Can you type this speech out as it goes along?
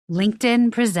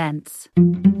LinkedIn presents.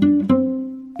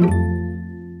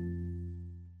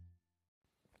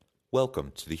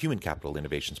 Welcome to the Human Capital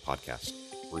Innovations Podcast.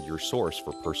 We're your source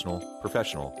for personal,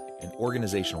 professional, and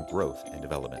organizational growth and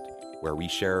development, where we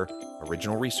share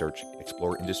original research,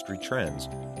 explore industry trends,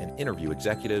 and interview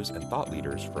executives and thought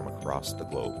leaders from across the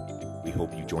globe. We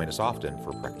hope you join us often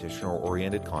for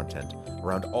practitioner-oriented content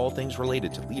around all things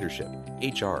related to leadership,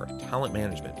 HR, talent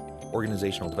management,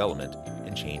 organizational development,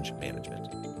 and change management.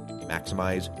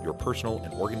 Maximize your personal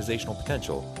and organizational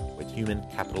potential with Human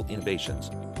Capital Innovations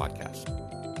Podcast.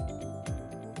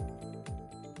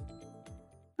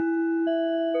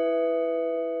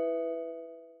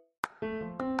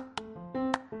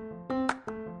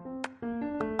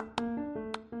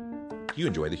 Do you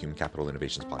enjoy the Human Capital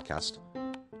Innovations Podcast?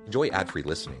 Enjoy ad-free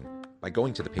listening by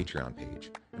going to the Patreon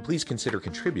page, and please consider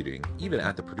contributing even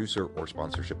at the producer or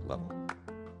sponsorship level.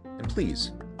 And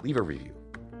please leave a review.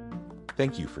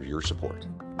 Thank you for your support.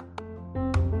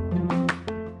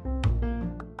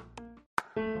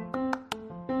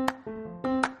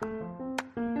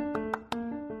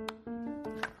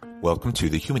 Welcome to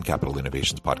the Human Capital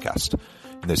Innovations Podcast.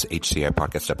 In this HCI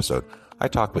podcast episode, I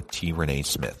talk with Reneé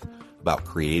Smith about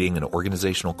creating an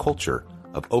organizational culture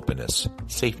of openness,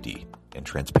 safety, and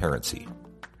transparency.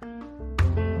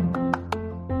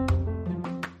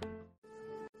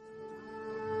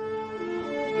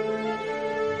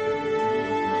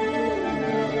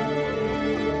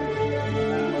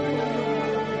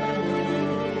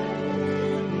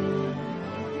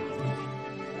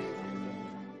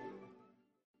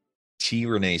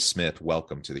 Reneé Smith,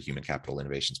 welcome to the Human Capital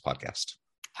Innovations Podcast.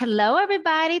 Hello,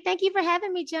 everybody. Thank you for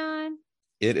having me, John.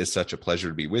 It is such a pleasure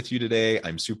to be with you today.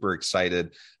 I'm super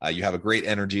excited. You have a great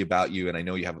energy about you, and I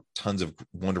know you have tons of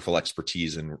wonderful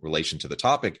expertise in relation to the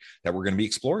topic that we're going to be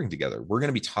exploring together. We're going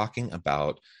to be talking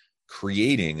about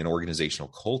creating an organizational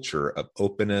culture of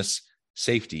openness,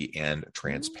 safety, and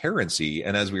transparency.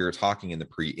 And as we were talking in the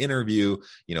pre-interview,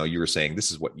 you were saying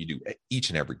this is what you do each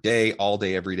and every day, all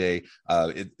day, every day.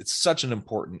 It's such an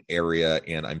important area,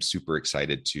 and I'm super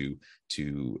excited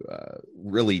to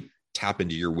really tap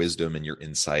into your wisdom and your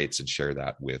insights and share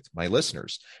that with my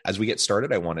listeners. As we get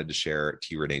started, I wanted to share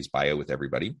Reneé's bio with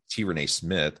everybody. Reneé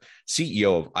Smith,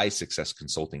 CEO of iSuccess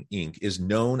Consulting, Inc., is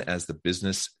known as the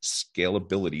business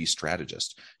scalability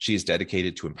strategist. She is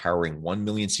dedicated to empowering 1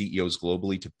 million CEOs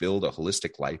globally to build a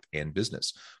holistic life and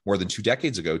business. More than 2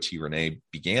 decades ago, Reneé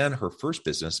began her first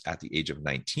business at the age of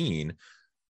 19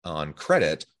 on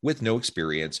credit with no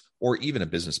experience or even a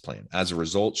business plan. As a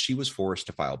result, she was forced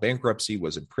to file bankruptcy,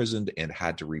 was imprisoned, and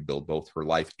had to rebuild both her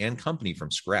life and company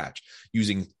from scratch.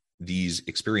 Using these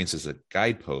experiences as a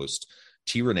guidepost,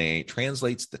 Reneé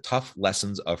translates the tough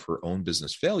lessons of her own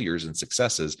business failures and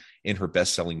successes in her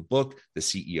best-selling book, The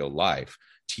CEO Life.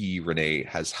 Reneé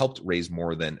has helped raise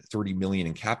more than $30 million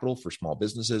in capital for small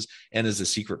businesses and is a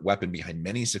secret weapon behind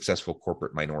many successful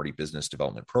corporate minority business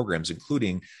development programs,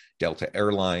 including Delta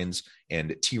Airlines. And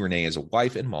Reneé is a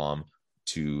wife and mom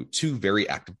to 2 very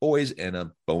active boys and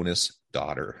a bonus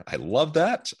daughter. I love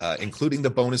that, including the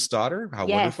bonus daughter. How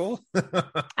wonderful.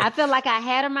 I feel like I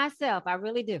had her myself. I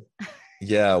really do.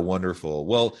 Yeah, wonderful.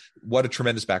 Well, what a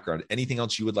tremendous background. Anything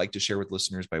else you would like to share with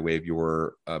listeners by way of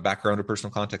your background or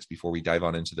personal context before we dive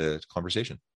on into the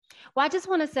conversation? Well, I just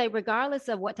want to say, regardless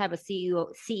of what type of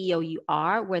CEO you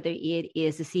are, whether it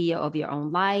is the CEO of your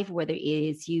own life, whether it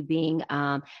is you being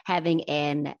having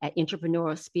an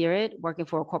entrepreneurial spirit, working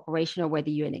for a corporation, or whether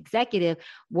you're an executive,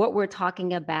 what we're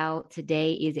talking about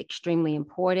today is extremely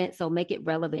important. So make it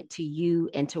relevant to you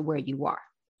and to where you are.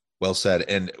 Well said.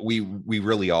 And we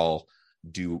really all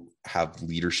do have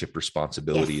leadership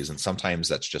responsibilities. Yes. And sometimes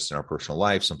that's just in our personal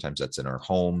life. Sometimes that's in our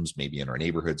homes, maybe in our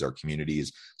neighborhoods, our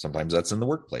communities. Sometimes that's in the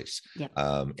workplace. Yep.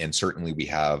 And certainly we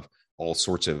have all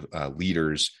sorts of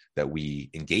leaders that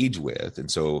we engage with. And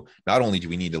so not only do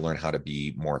we need to learn how to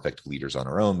be more effective leaders on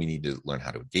our own, we need to learn how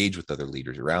to engage with other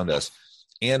leaders around us.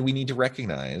 And we need to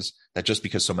recognize that just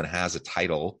because someone has a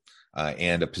title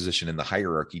and a position in the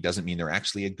hierarchy doesn't mean they're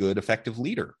actually a good, effective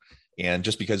leader. And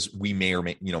just because we may or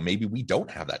may, maybe we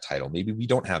don't have that title, maybe we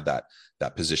don't have that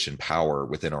position power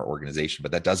within our organization,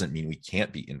 but that doesn't mean we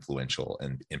can't be influential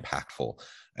and impactful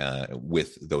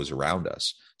with those around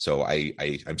us. So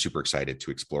I'm super excited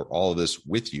to explore all of this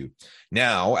with you.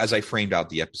 Now, as I framed out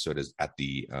the episode at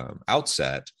the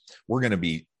outset, we're going to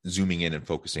be zooming in and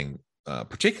focusing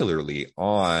particularly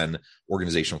on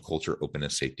organizational culture,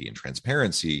 openness, safety, and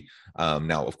transparency.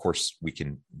 Now, of course, we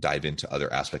can dive into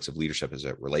other aspects of leadership as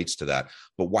it relates to that.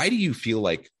 But why do you feel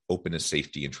like openness,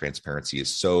 safety, and transparency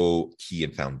is so key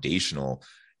and foundational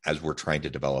as we're trying to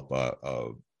develop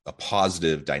a a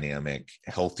positive, dynamic,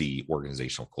 healthy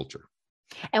organizational culture.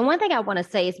 And one thing I want to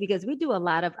say is because we do a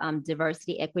lot of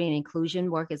diversity, equity, and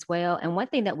inclusion work as well. And one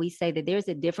thing that we say that there's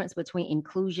a difference between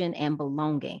inclusion and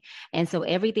belonging. And so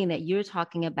everything that you're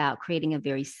talking about, creating a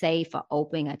very safe, a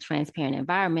open, a transparent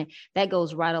environment, that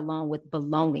goes right along with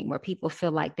belonging, where people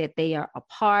feel like that they are a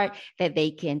part, that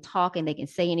they can talk and they can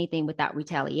say anything without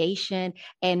retaliation.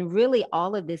 And really,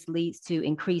 all of this leads to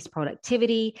increased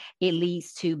productivity. It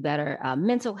leads to better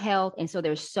mental health. And so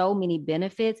there's so many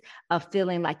benefits of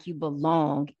feeling like you belong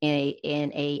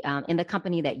in the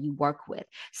company that you work with.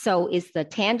 So it's the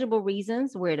tangible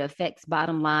reasons where it affects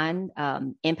bottom line,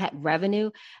 impact revenue.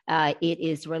 It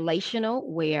is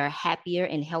relational, where happier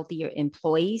and healthier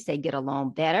employees, they get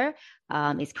along better.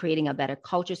 It's creating a better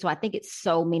culture. So I think it's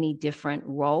so many different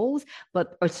roles,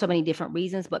 or so many different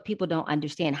reasons, but people don't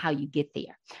understand how you get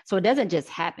there. So it doesn't just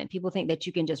happen. People think that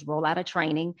you can just roll out a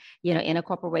training, in a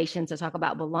corporation to talk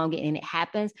about belonging, and it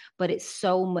happens, but it's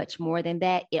so much more than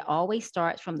that. It always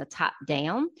starts from the top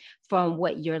down, from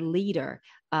what your leader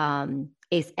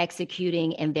is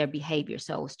executing and their behavior.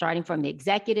 So starting from the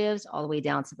executives all the way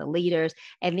down to the leaders,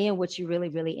 and then what you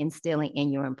really instilling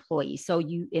in your employees. So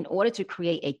in order to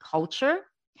create a culture,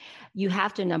 you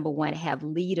have to, number one, have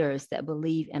leaders that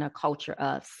believe in a culture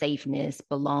of safeness,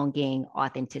 belonging,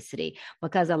 authenticity,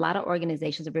 because a lot of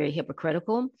organizations are very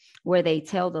hypocritical, where they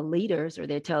tell the leaders or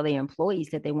they tell their employees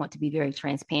that they want to be very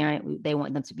transparent. They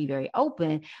want them to be very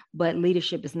open, but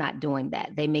leadership is not doing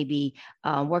that. They may be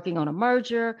working on a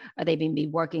merger, or they may be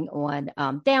working on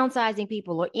downsizing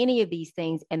people, or any of these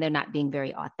things, and they're not being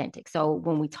very authentic. So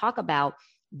when we talk about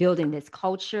building this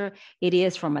culture, it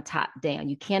is from a top down.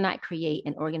 You cannot create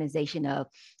an organization of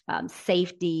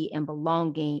safety and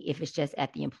belonging if it's just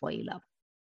at the employee level.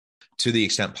 To the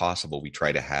extent possible, we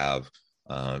try to have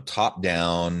top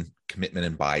down commitment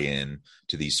and buy-in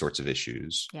to these sorts of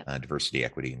issues, yep. Diversity,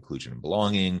 equity, inclusion, and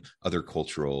belonging, other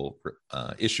cultural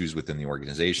issues within the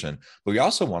organization. But we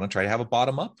also want to try to have a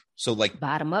bottom up. So like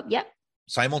bottom up, yep.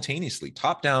 Simultaneously,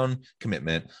 top down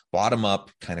commitment, bottom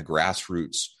up kind of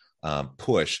grassroots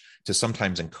push to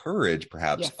sometimes encourage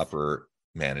perhaps yes. upper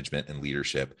management and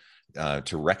leadership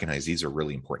to recognize these are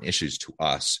really important issues to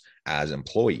us as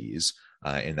employees,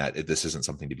 and that this isn't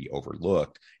something to be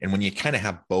overlooked. And when you kind of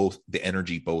have both the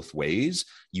energy both ways,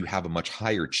 you have a much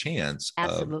higher chance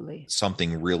Absolutely. Of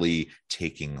something really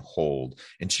taking hold.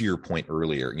 And to your point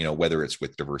earlier, whether it's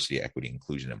with diversity, equity,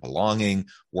 inclusion, and belonging,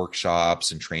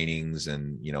 workshops and trainings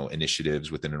and,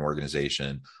 initiatives within an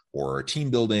organization, or team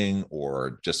building,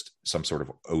 or just some sort of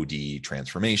OD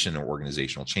transformation or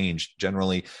organizational change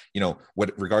generally,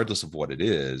 regardless of what it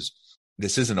is,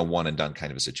 this isn't a one and done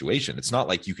kind of a situation. It's not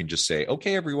like you can just say,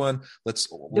 okay, everyone,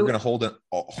 we're going to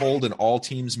hold an all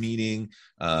teams meeting,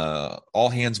 all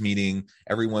hands meeting.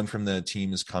 Everyone from the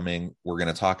team is coming. We're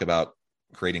going to talk about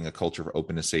creating a culture of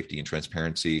openness, safety, and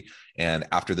transparency. And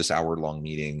after this hour-long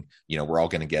meeting, we're all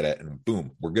going to get it, and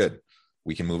boom, we're good.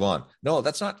 We can move on. No,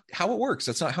 that's not how it works.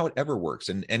 That's not how it ever works.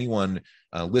 And anyone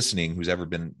listening who's ever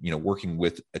been, working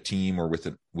with a team or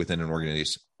within an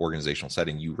organizational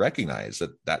setting, you recognize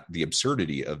that the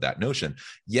absurdity of that notion.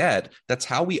 Yet that's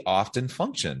how we often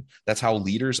function. That's how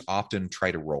leaders often try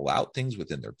to roll out things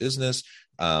within their business.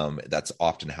 That's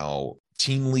often how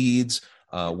team leads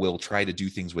will try to do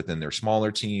things within their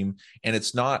smaller team. And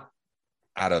it's not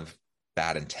out of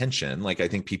bad intention. Like, I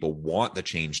think people want the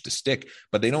change to stick,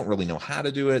 but they don't really know how to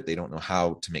do it. They don't know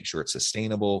how to make sure it's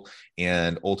sustainable.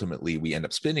 And ultimately we end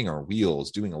up spinning our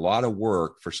wheels, doing a lot of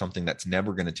work for something that's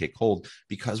never going to take hold,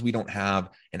 because we don't have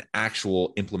an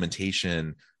actual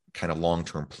implementation kind of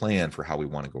long-term plan for how we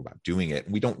want to go about doing it.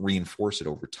 And we don't reinforce it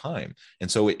over time. And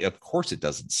so of course it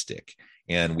doesn't stick.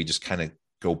 And we just kind of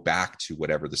go back to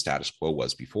whatever the status quo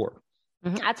was before.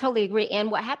 I totally agree.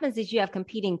 And what happens is you have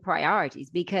competing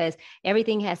priorities, because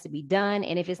everything has to be done.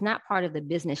 And if it's not part of the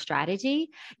business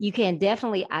strategy, you can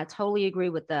definitely, I totally agree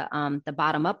with the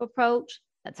bottom up approach,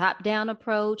 the top down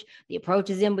approach, the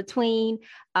approaches in between.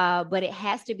 But it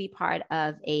has to be part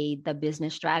of the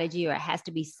business strategy, or it has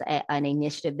to be an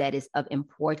initiative that is of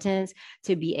importance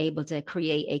to be able to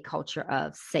create a culture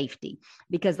of safety.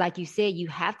 Because like you said, you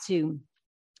have to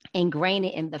ingrain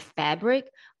it in the fabric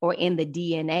or in the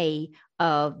DNA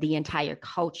of the entire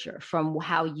culture, from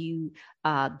how you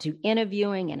do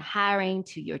interviewing and hiring,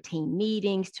 to your team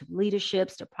meetings, to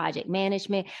leaderships, to project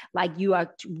management. Like, you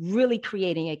are really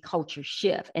creating a culture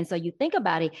shift. And so you think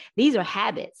about it, these are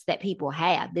habits that people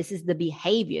have. This is the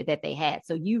behavior that they had.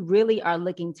 So you really are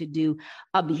looking to do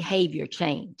a behavior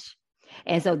change.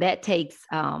 And so that takes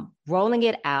rolling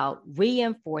it out,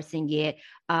 reinforcing it,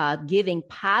 giving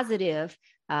positive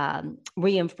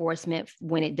reinforcement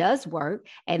when it does work.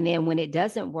 And then when it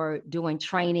doesn't work, doing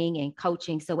training and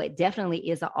coaching. So it definitely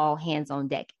is an all hands on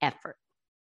deck effort.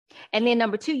 And then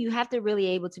number two, you have to really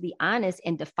able to be honest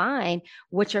and define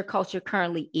what your culture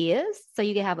currently is. So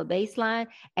you can have a baseline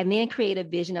and then create a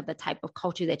vision of the type of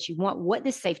culture that you want. What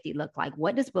does safety look like?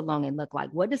 What does belonging look like?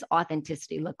 What does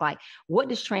authenticity look like? What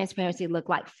does transparency look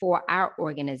like for our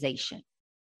organization?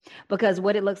 Because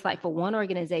what it looks like for one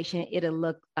organization, it'll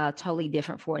look totally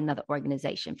different for another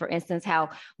organization. For instance, how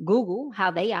Google,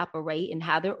 how they operate and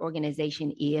how their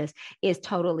organization is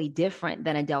totally different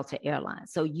than a Delta airline.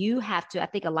 So you have to, I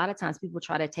think a lot of times people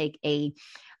try to take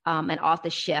an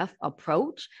off-the-shelf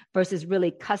approach versus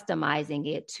really customizing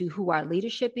it to who our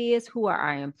leadership is, who are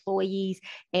our employees,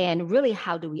 and really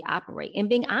how do we operate and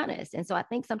being honest. And so I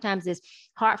think sometimes it's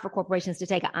hard for corporations to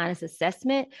take an honest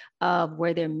assessment of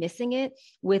where they're missing it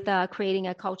with creating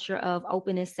a culture of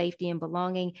openness, safety, and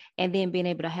belonging, and then being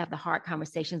able to have the hard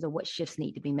conversations of what shifts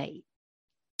need to be made.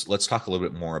 Let's talk a little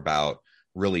bit more about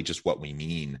really just what we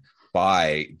mean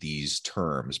by these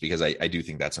terms, because I do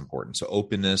think that's important. So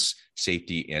openness,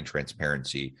 safety, and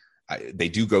transparency, they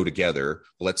do go together.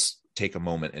 Let's take a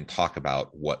moment and talk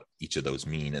about what each of those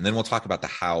mean. And then we'll talk about the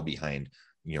how behind,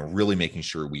 really making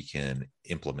sure we can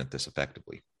implement this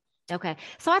effectively. Okay.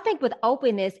 So I think with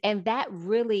openness, and that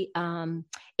really,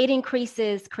 it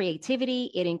increases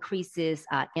creativity, it increases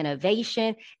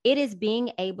innovation. It is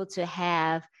being able to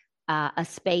have a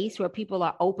space where people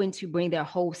are open to bring their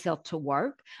whole self to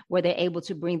work, where they're able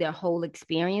to bring their whole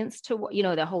experience to,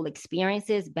 their whole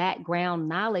experiences, background,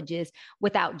 knowledges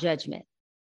without judgment.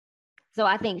 So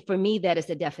I think for me, that is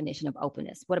the definition of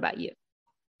openness. What about you?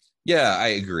 Yeah, I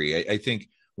agree. I think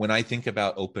when I think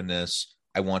about openness,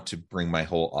 I want to bring my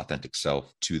whole authentic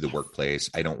self to the workplace.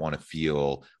 I don't want to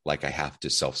feel like I have to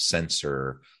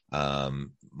self-censor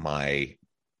my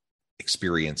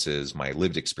experiences, my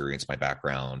lived experience, my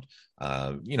background,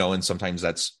 and sometimes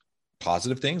that's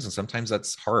positive things and sometimes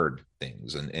that's hard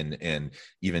things and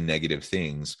even negative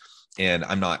things. And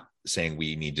I'm not saying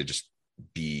we need to just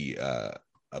be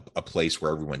a place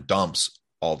where everyone dumps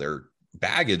all their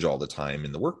baggage all the time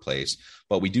in the workplace,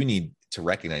 but we do need to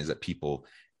recognize that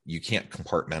you can't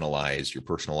compartmentalize your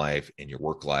personal life and your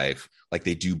work life. Like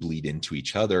they do bleed into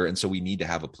each other. And so we need to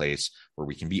have a place where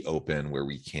we can be open, where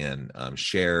we can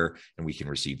share and we can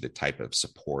receive the type of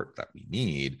support that we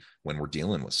need when we're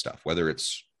dealing with stuff, whether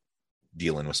it's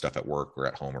dealing with stuff at work or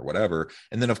at home or whatever.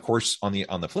 And then of course, on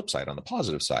the flip side, on the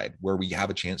positive side, where we have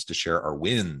a chance to share our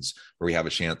wins, where we have a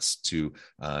chance to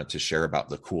share about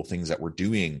the cool things that we're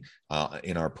doing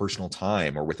in our personal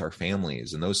time or with our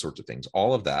families and those sorts of things.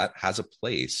 All of that has a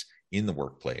place in the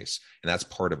workplace. And that's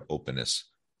part of openness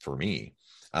for me.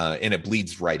 And it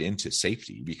bleeds right into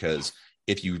safety, because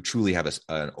if you truly have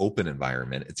an open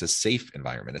environment, it's a safe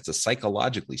environment. It's a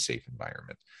psychologically safe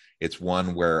environment. It's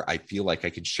one where I feel like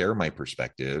I can share my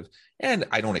perspective, and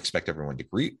I don't expect everyone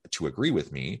to agree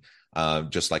with me,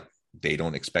 just like they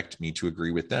don't expect me to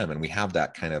agree with them. And we have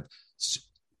that kind of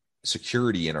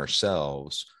security in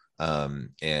ourselves,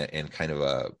 and kind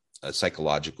of a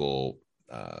psychological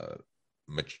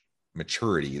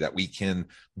maturity that we can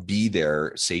be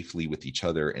there safely with each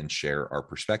other and share our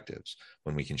perspectives.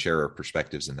 When we can share our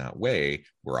perspectives in that way,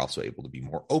 we're also able to be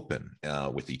more open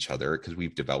with each other because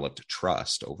we've developed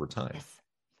trust over time. Yes.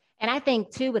 And I think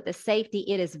too, with the safety,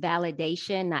 it is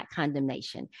validation, not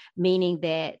condemnation, meaning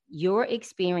that your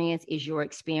experience is your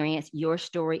experience. Your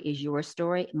story is your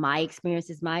story. My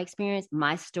experience is my experience.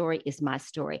 My story is my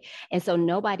story. And so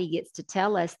nobody gets to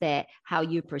tell us that how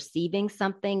you're perceiving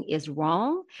something is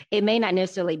wrong. It may not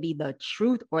necessarily be the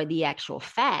truth or the actual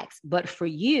facts, but for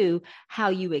you, how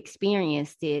you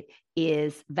experienced it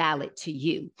is valid to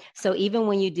you. So even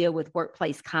when you deal with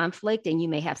workplace conflict and you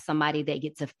may have somebody that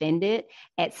gets offended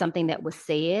at something that was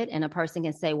said, and a person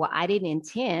can say, well, I didn't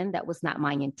intend, that was not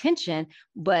my intention,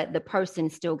 but the person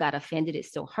still got offended, it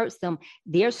still hurts them.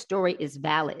 Their story is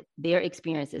valid. Their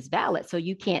experience is valid. So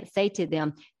you can't say to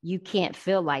them, you can't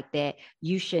feel like that.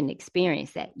 You shouldn't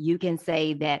experience that. You can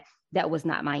say that was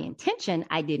not my intention.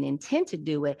 I didn't intend to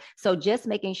do it. So just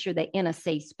making sure that in a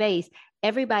safe space,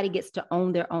 everybody gets to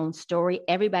own their own story.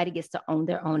 Everybody gets to own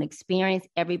their own experience.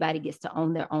 Everybody gets to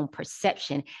own their own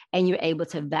perception. And you're able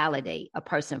to validate a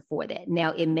person for that.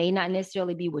 Now, it may not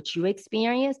necessarily be what you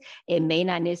experience. It may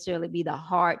not necessarily be the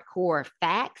hardcore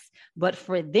facts, but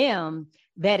for them,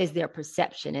 that is their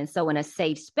perception. And so in a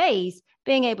safe space,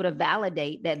 being able to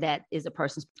validate that is a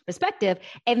person's perspective,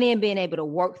 and then being able to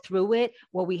work through it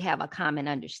where we have a common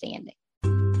understanding.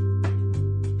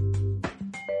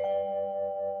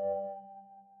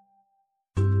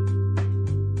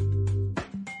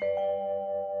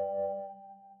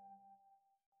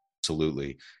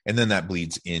 absolutely. And then that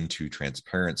bleeds into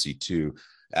transparency too.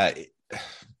 Uh,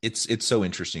 it's so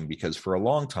interesting because for a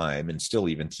long time, and still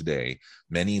even today,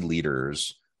 many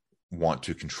leaders want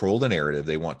to control the narrative.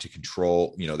 They want to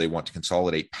control, they want to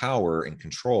consolidate power and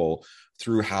control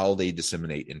through how they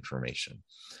disseminate information.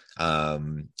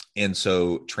 And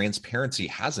so transparency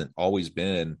hasn't always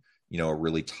been, a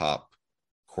really top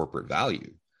corporate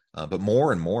value. But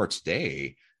more and more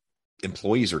today,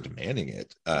 employees are demanding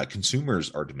it.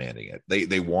 Consumers are demanding it.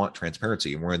 They want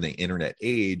transparency. And we're in the internet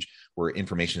age where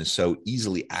information is so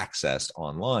easily accessed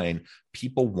online.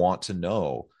 People want to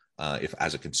know if,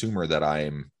 as a consumer, that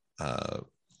I'm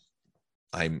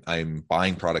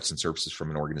buying products and services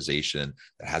from an organization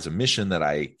that has a mission that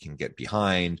I can get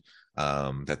behind,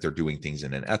 that they're doing things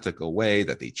in an ethical way,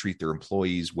 that they treat their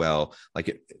employees well.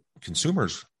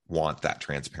 Consumers want that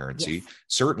transparency. Yes.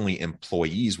 Certainly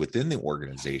employees within the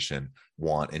organization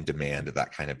want and demand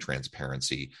that kind of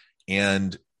transparency.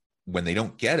 And when they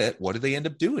don't get it, what do they end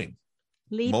up doing?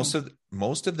 Leaving.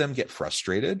 Most of them get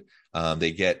frustrated.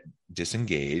 They get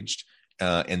disengaged,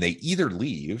 and they either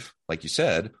leave, like you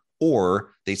said,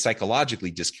 or they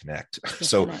psychologically disconnect.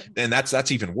 So, and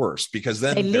that's even worse, because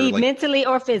then they leave mentally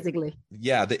or physically.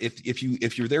 Yeah.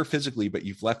 If you're there physically, but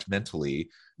you've left mentally,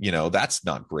 that's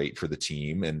not great for the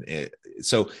team. And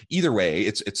so either way,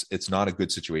 it's not a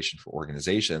good situation for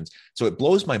organizations. So it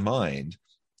blows my mind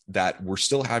that we're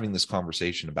still having this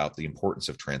conversation about the importance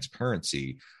of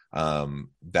transparency,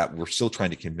 that we're still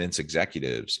trying to convince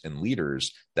executives and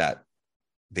leaders that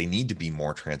they need to be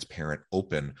more transparent,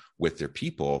 open with their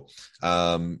people.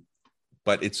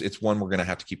 But it's one we're going to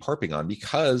have to keep harping on,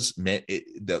 because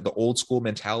the old school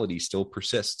mentality still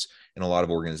persists in a lot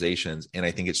of organizations. And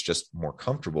I think it's just more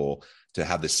comfortable to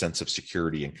have this sense of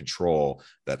security and control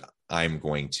that I'm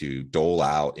going to dole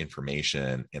out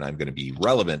information and I'm going to be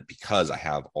relevant because I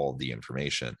have all the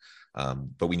information.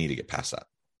 But we need to get past that.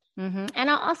 Mm-hmm. And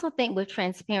I also think with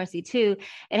transparency too,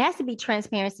 it has to be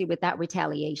transparency without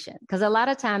retaliation, because a lot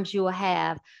of times you will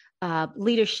have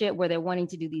leadership where they're wanting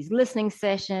to do these listening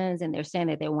sessions and they're saying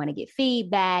that they want to get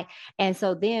feedback. And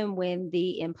so then when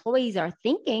the employees are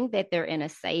thinking that they're in a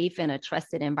safe and a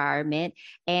trusted environment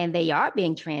and they are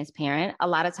being transparent, a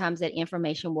lot of times that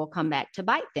information will come back to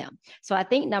bite them. So I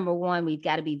think number one, we've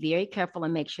got to be very careful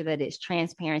and make sure that it's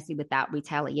transparency without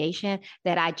retaliation,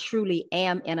 that I truly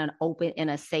am in an open, in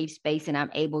a safe space, and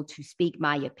I'm able to speak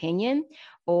my opinion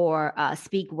or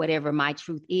speak whatever my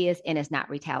truth is, and it's not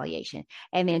retaliation.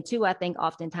 And then two, I think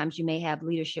oftentimes you may have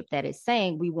leadership that is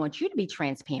saying, we want you to be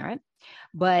transparent,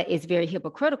 but it's very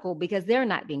hypocritical because they're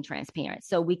not being transparent.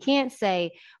 So we can't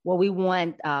say, well, we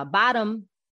want bottom,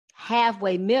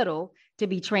 halfway, middle to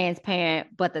be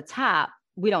transparent, but the top,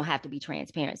 we don't have to be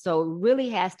transparent. So it really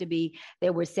has to be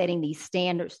that we're setting these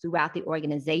standards throughout the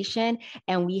organization,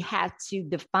 and we have to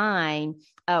define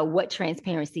what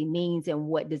transparency means and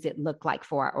what does it look like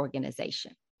for our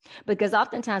organization. Because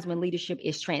oftentimes when leadership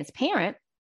is transparent,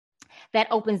 that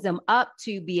opens them up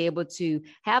to be able to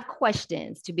have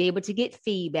questions, to be able to get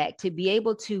feedback, to be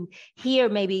able to hear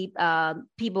maybe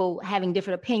people having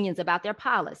different opinions about their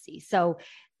policy. So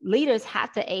leaders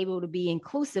have to able to be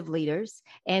inclusive leaders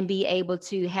and be able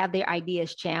to have their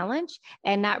ideas challenged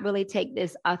and not really take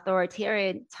this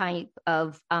authoritarian type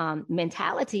of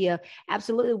mentality of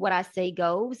absolutely what I say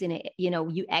goes, and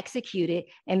you execute it,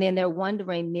 and then they're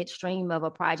wondering midstream of a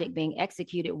project being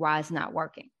executed why it's not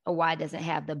working or why it doesn't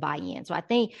have the buy-in. So I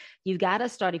think you've got to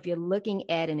start, if you're looking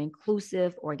at an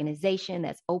inclusive organization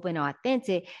that's open and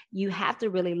authentic, you have to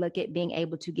really look at being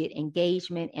able to get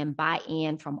engagement and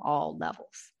buy-in from all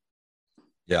levels.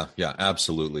 Yeah,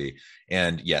 absolutely.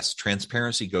 And yes,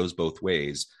 transparency goes both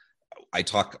ways. I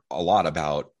talk a lot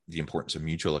about the importance of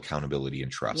mutual accountability and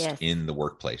trust in the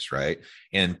workplace, right?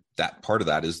 And that part of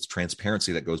that is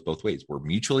transparency that goes both ways. We're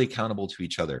mutually accountable to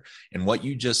each other. And what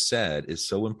you just said is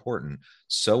so important.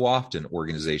 So often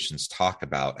organizations talk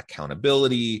about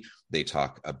accountability. They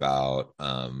talk about,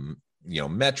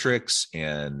 metrics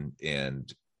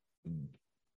and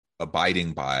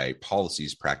abiding by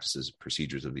policies, practices,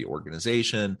 procedures of the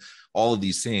organization, all of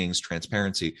these things,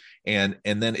 transparency. And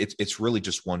then it's really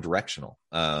just one directional.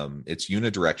 It's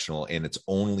unidirectional, and it's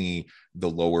only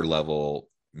the lower level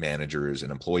managers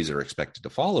and employees that are expected to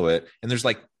follow it. And there's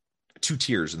like two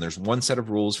tiers, and there's one set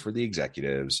of rules for the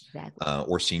executives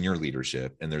or senior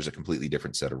leadership, and there's a completely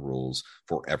different set of rules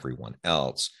for everyone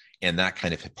else. And that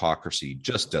kind of hypocrisy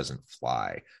just doesn't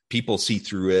fly. People see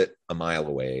through it a mile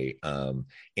away. And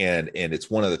it's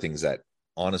one of the things that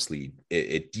honestly,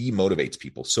 it demotivates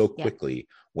people so Yeah. quickly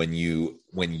when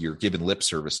you're given lip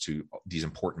service to these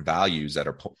important values that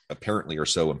are apparently are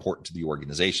so important to the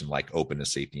organization, like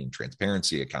openness, safety, and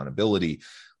transparency, accountability,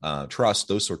 trust,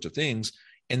 those sorts of things.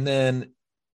 And then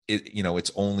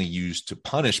it's only used to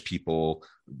punish people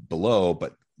below,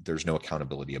 but there's no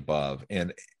accountability above.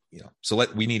 And so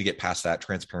we need to get past that.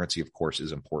 Transparency, of course,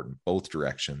 is important, both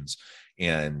directions.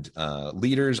 And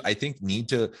leaders, I think, need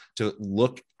to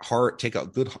look hard, take a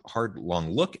good, hard,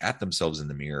 long look at themselves in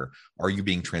the mirror. Are you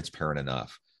being transparent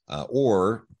enough?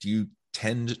 Or do you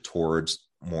tend towards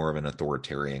more of an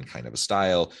authoritarian kind of a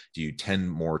style? Do you tend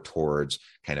more towards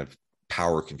kind of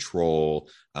power control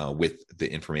with the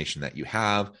information that you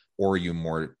have? Or are you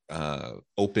more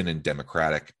open and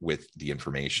democratic with the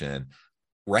information?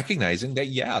 Recognizing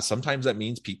that, sometimes that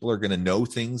means people are going to know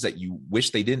things that you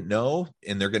wish they didn't know,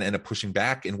 and they're going to end up pushing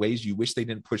back in ways you wish they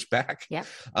didn't push back. Yep.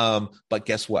 But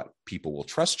guess what? People will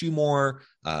trust you more.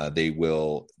 They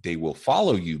will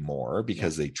follow you more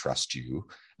because they trust you.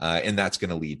 And that's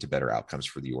going to lead to better outcomes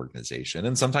for the organization.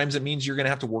 And sometimes it means you're going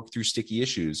to have to work through sticky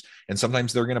issues. And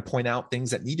sometimes they're going to point out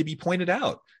things that need to be pointed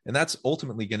out. And that's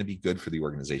ultimately going to be good for the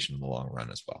organization in the long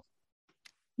run as well.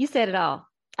 You said it all.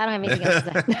 I don't have anything else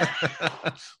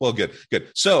to say. Well, good.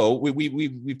 So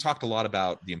we've talked a lot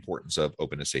about the importance of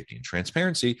openness, safety, and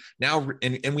transparency. Now,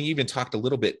 and we even talked a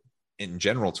little bit in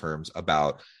general terms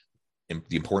about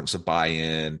the importance of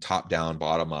buy-in, top down,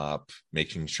 bottom up,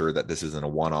 making sure that this isn't a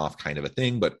one-off kind of a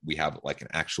thing, but we have like an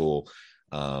actual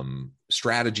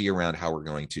strategy around how we're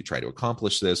going to try to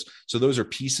accomplish this. So those are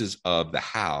pieces of the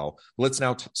how. Let's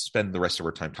now spend the rest of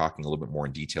our time talking a little bit more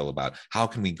in detail about how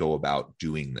can we go about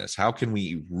doing this? How can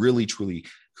we really, truly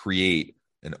create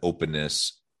an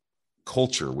openness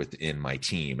culture within my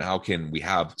team? How can we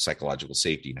have psychological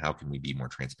safety, and how can we be more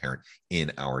transparent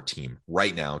in our team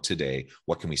right now, today?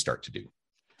 What can we start to do?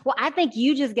 Well, I think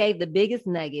you just gave the biggest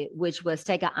nugget, which was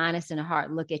take an honest and a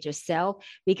hard look at yourself,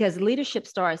 because leadership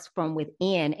starts from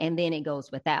within and then it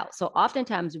goes without. So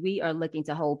oftentimes we are looking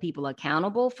to hold people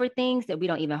accountable for things that we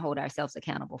don't even hold ourselves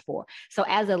accountable for. So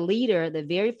as a leader, the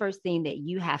very first thing that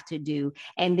you have to do,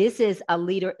 and this is a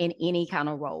leader in any kind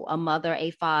of role, a mother, a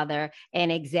father,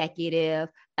 an executive,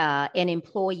 an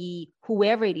employee,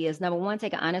 whoever it is, number one,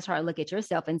 take an honest hard look at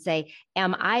yourself and say,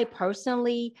 am I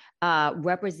personally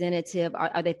representative?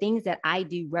 Are the things that I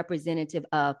do representative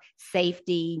of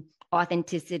safety,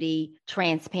 authenticity,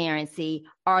 transparency?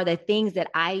 Are the things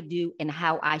that I do and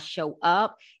how I show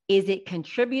up, is it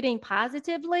contributing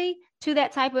positively to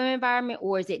that type of environment,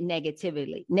 or is it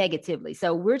negatively?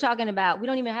 So we're talking about, we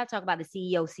don't even have to talk about the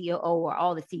CEO, COO, or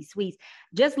all the C-suites.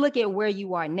 Just look at where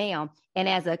you are now. And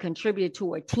as a contributor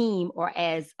to a team, or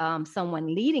as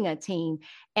someone leading a team,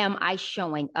 am I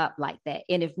showing up like that?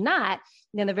 And if not,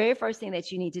 then the very first thing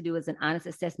that you need to do is an honest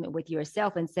assessment with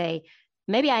yourself and say,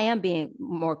 maybe I am being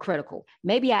more critical.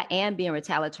 Maybe I am being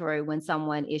retaliatory when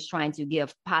someone is trying to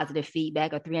give positive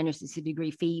feedback or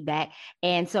 360-degree feedback.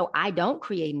 And so I don't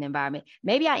create an environment.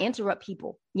 Maybe I interrupt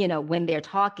people, when they're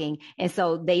talking. And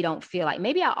so they don't feel like,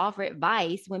 maybe I offer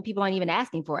advice when people aren't even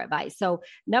asking for advice. So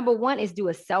number one is do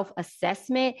a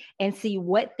self-assessment and see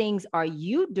what things are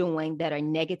you doing that are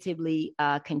negatively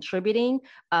contributing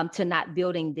to not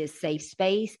building this safe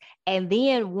space. And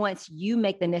then once you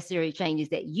make the necessary changes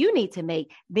that you need to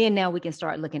make, then now we can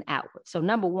start looking outward. So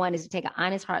number one is to take an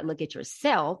honest, hard look at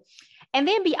yourself. And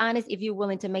then be honest if you're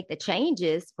willing to make the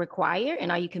changes required,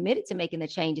 and are you committed to making the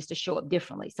changes to show up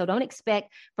differently? So don't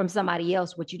expect from somebody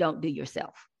else what you don't do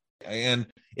yourself. And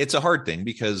it's a hard thing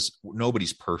because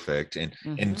nobody's perfect.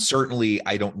 And certainly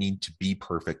I don't need to be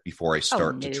perfect before I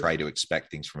start to try to expect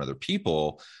things from other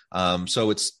people.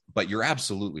 But you're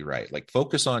absolutely right. Like,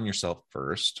 focus on yourself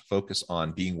first, focus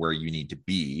on being where you need to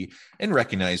be, and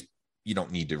recognize you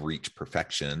don't need to reach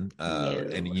perfection,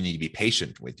 and you need to be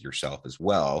patient with yourself as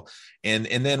well. And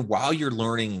then while you're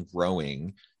learning and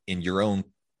growing in your own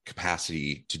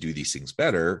capacity to do these things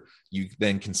better, you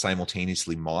then can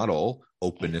simultaneously model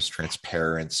openness,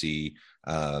 transparency,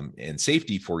 and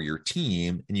safety for your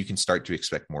team, and you can start to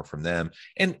expect more from them.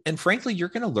 And frankly, you're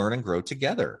going to learn and grow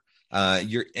together.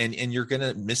 You're going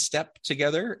to misstep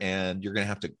together, and you're going to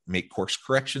have to make course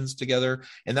corrections together,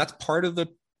 and that's part of the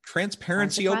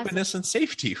transparency, openness, and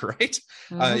safety, right?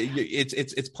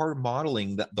 It's part of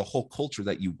modeling that the whole culture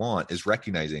that you want is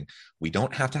recognizing we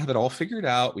don't have to have it all figured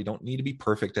out. We don't need to be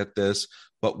perfect at this,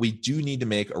 but we do need to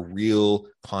make a real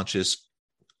conscious,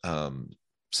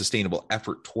 sustainable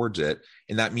effort towards it.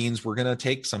 And that means we're going to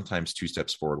take sometimes 2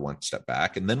 steps forward, 1 step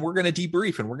back, and then we're going to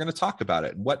debrief and we're going to talk about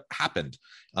it and what happened,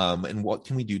 and what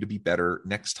can we do to be better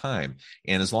next time.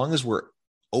 And as long as we're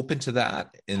open to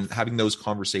that and having those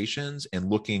conversations and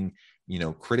looking,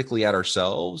 critically at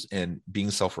ourselves and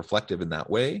being self-reflective in that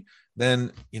way,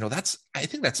 then, I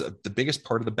think that's the biggest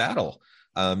part of the battle.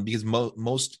 Because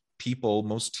most people,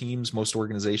 most teams, most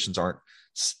organizations aren't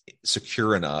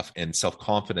secure enough and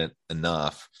self-confident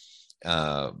enough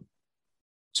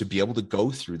to be able to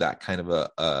go through that kind of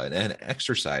an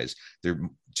exercise. They're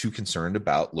too concerned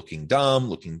about looking dumb,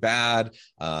 looking bad,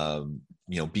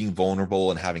 being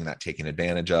vulnerable and having that taken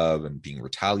advantage of and being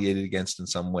retaliated against in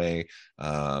some way.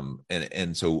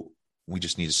 And so we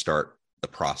just need to start the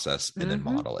process and then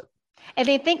model it. And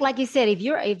then think, like you said, if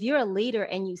you're a leader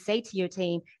and you say to your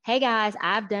team, hey guys,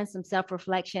 I've done some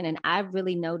self-reflection and I've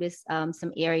really noticed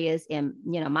some areas in,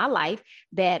 my life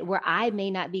that where I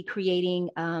may not be creating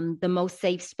the most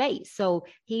safe space. So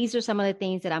these are some of the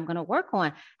things that I'm going to work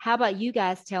on. How about you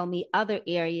guys tell me other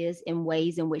areas and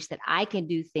ways in which that I can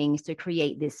do things to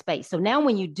create this space? So now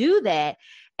when you do that,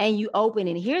 and you open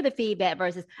and hear the feedback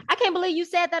versus, I can't believe you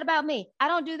said that about me. I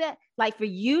don't do that. Like for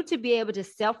you to be able to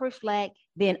self-reflect,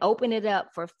 then open it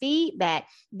up for feedback,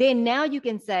 then now you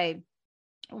can say,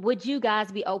 would you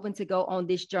guys be open to go on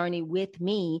this journey with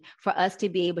me for us to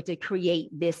be able to create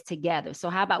this together? So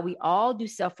how about we all do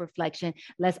self-reflection?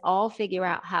 Let's all figure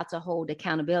out how to hold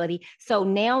accountability. So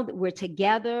now that we're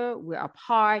together, we're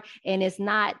apart, and it's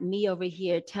not me over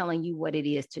here telling you what it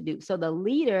is to do. So the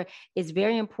leader is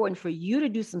very important for you to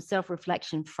do some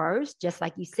self-reflection first, just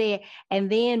like you said, and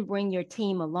then bring your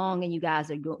team along and you guys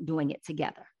are doing it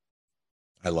together.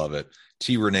 I love it.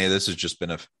 Reneé, this has just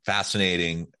been a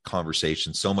fascinating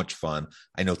conversation. So much fun.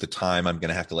 I know at the time I'm going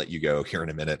to have to let you go here in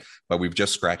a minute, but we've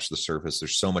just scratched the surface.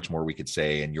 There's so much more we could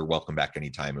say, and you're welcome back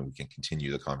anytime and we can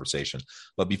continue the conversation.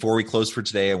 But before we close for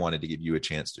today, I wanted to give you a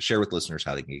chance to share with listeners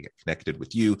how they can get connected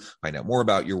with you, find out more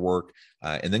about your work,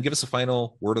 and then give us a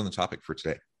final word on the topic for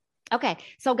today. Okay.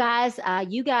 So guys,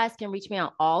 you guys can reach me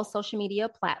on all social media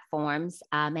platforms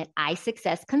at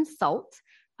iSuccess Consult.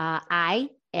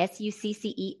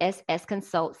 ISUCCESS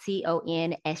Consult,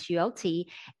 CONSULT.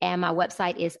 And my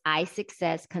website is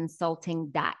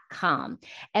iSuccessConsulting.com.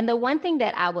 And the one thing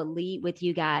that I would lead with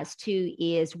you guys too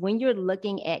is when you're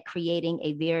looking at creating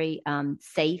a very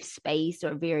safe space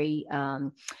or very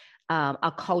a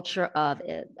culture of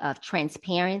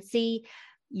transparency,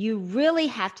 you really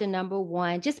have to, number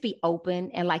one, just be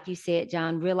open. And like you said,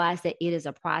 John, realize that it is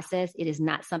a process. It is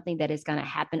not something that is going to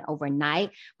happen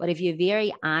overnight. But if you're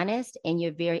very honest and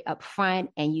you're very upfront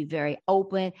and you're very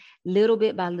open, little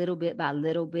bit by little bit by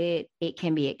little bit, it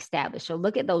can be established. So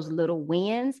look at those little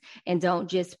wins and don't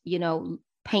just,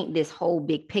 paint this whole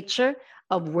big picture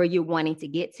of where you're wanting to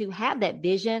get to. Have that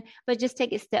vision, but just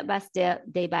take it step by step,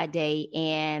 day by day,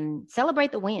 and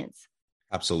celebrate the wins.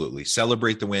 Absolutely.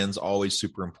 Celebrate the wins. Always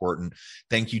super important.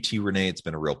 Thank you, Reneé. It's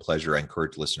been a real pleasure. I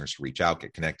encourage listeners to reach out,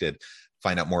 get connected,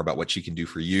 find out more about what she can do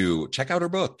for you. Check out her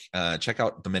book. Check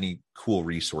out the many cool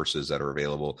resources that are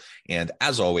available. And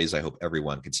as always, I hope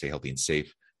everyone can stay healthy and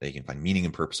safe, that you can find meaning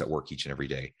and purpose at work each and every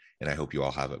day. And I hope you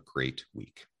all have a great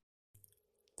week.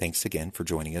 Thanks again for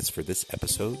joining us for this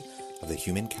episode of the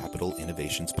Human Capital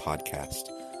Innovations Podcast.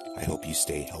 I hope you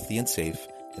stay healthy and safe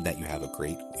and that you have a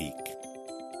great week.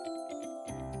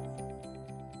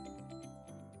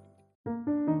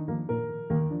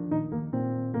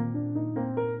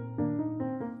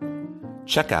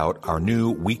 Check out our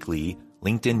new weekly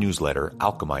LinkedIn newsletter,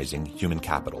 Alchemizing Human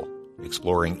Capital,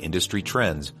 exploring industry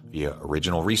trends via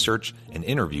original research and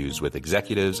interviews with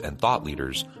executives and thought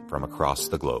leaders from across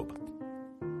the globe.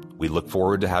 We look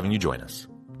forward to having you join us.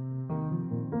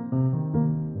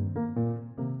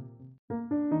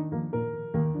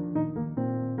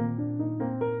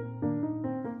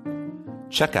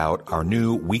 Check out our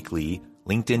new weekly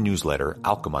LinkedIn newsletter,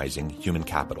 Alchemizing Human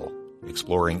Capital,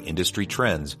 exploring industry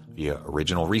trends via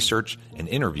original research and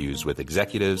interviews with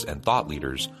executives and thought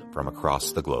leaders from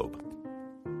across the globe.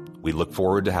 We look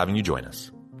forward to having you join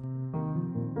us.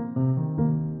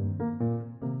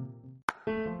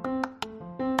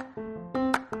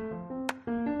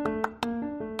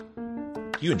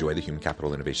 Do you enjoy the Human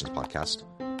Capital Innovations Podcast?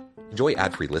 Enjoy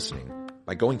ad-free listening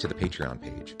by going to the Patreon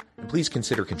page, and please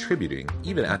consider contributing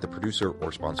even at the producer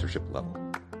or sponsorship level.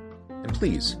 And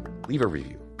please leave a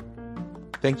review.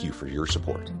 Thank you for your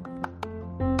support.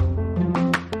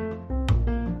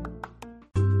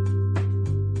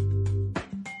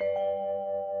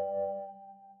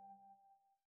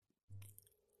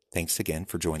 Thanks again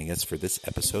for joining us for this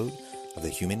episode of the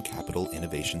Human Capital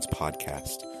Innovations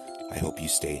Podcast. I hope you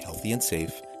stay healthy and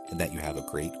safe and that you have a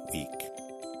great week.